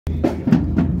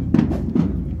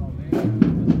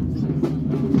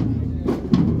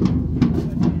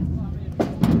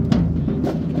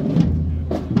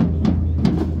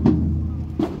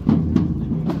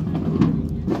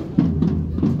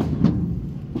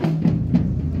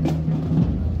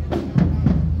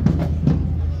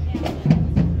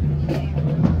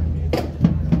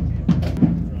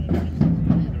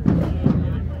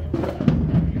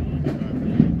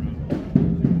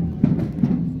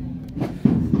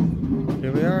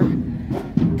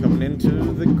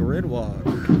the grid walk.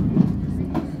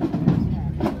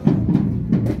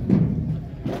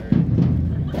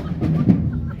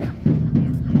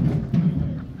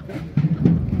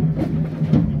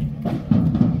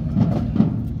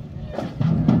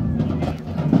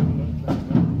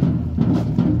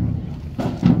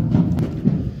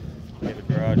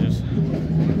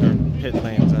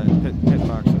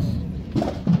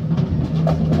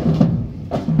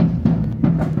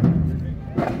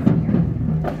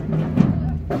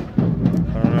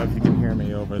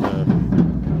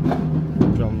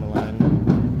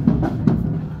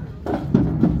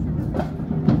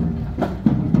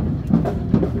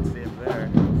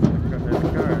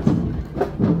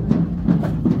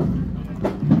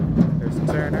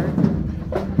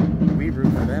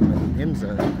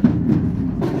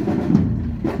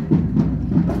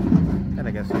 And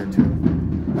I guess here too,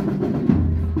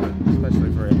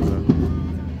 especially for Inza.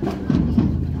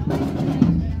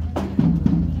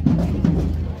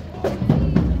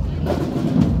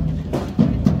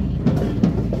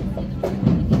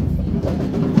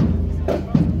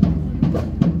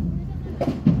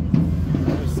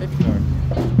 There's a safety car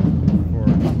for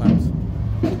laps.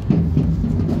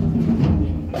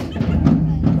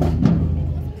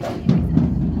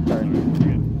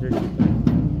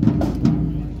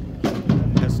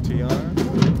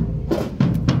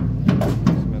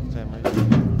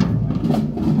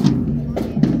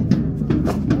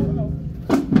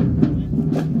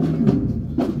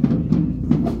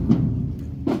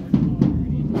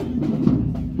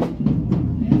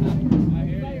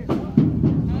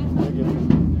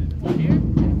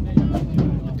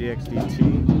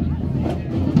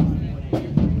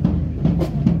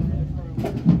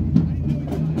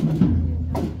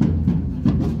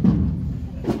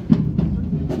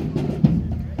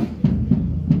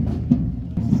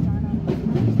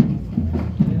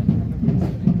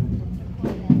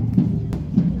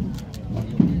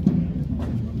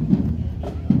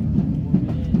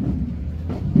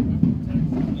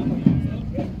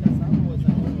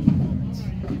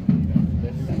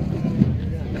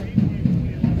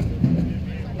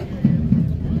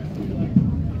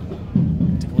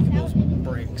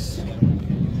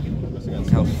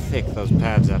 How thick those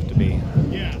pads have to be.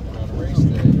 Yeah.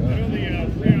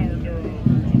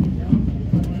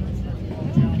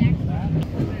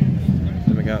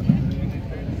 Then we got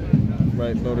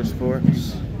Wright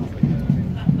Motorsports.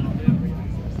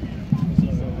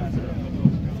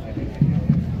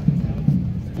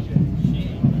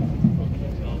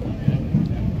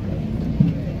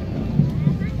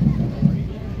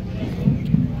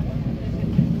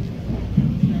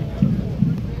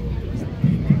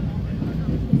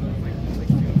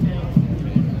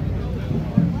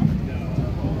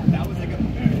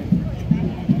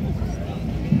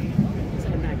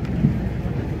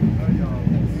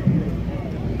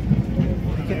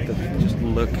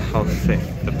 Look how thick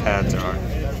the pads are.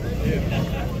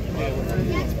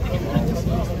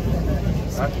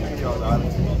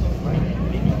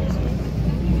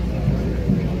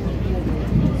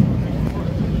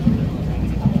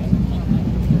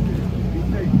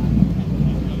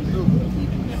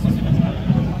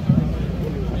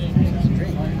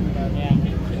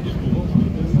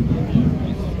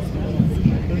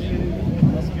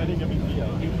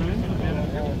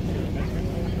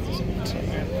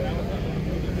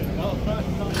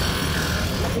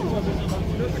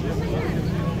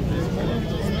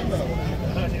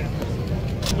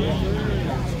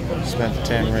 Smith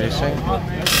 10 Racing.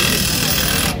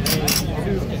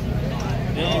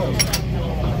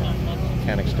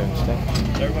 Mechanics doing stuff.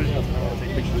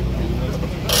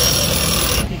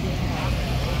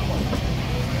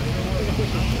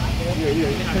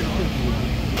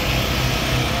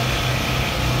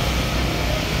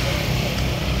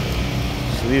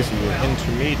 So these are your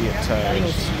intermediate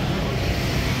tires.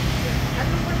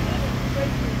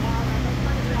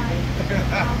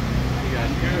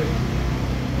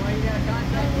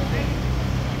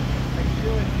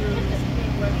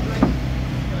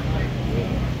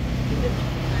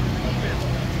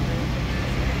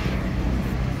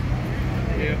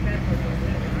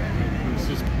 It's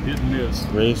just hit and miss.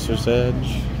 Racer's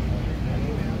Edge.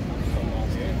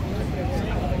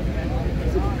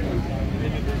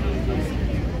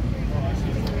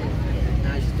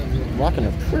 Rocking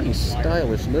a pretty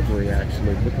stylish livery,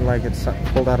 actually, looking like it's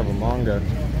pulled out of a manga,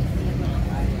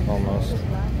 almost.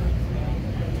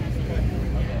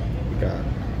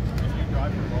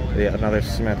 We got another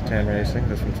Smith 10 Racing.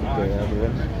 This one's with Bill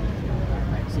Edwards.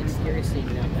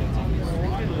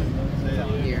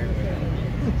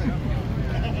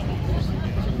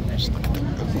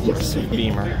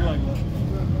 Beamer.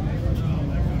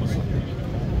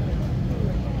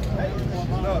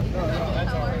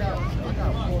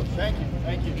 Thank you.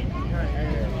 Thank you.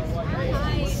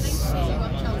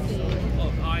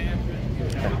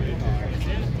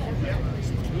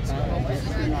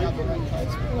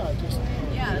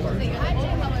 Yeah, they had two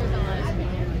colors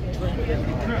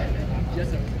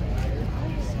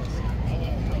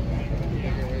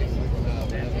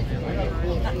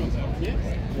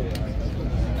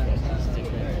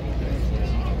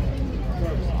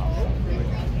on.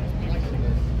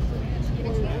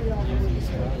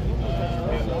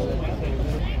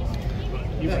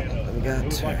 We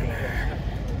got Turner.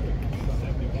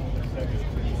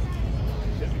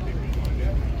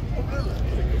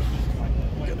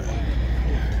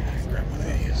 Grab one of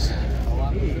these.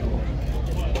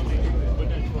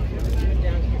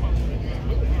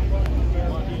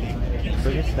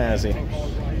 Pretty snazzy.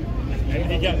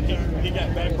 He got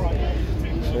back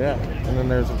problems. So yeah, and then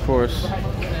there's of course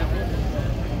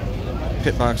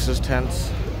pit boxes,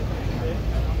 tents.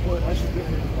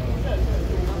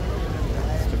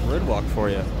 It's the grid walk for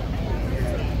you.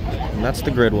 And that's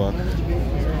the grid walk.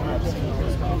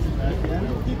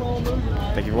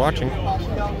 Thank you for watching.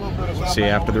 See you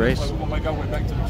after the race. We'll make our way back to the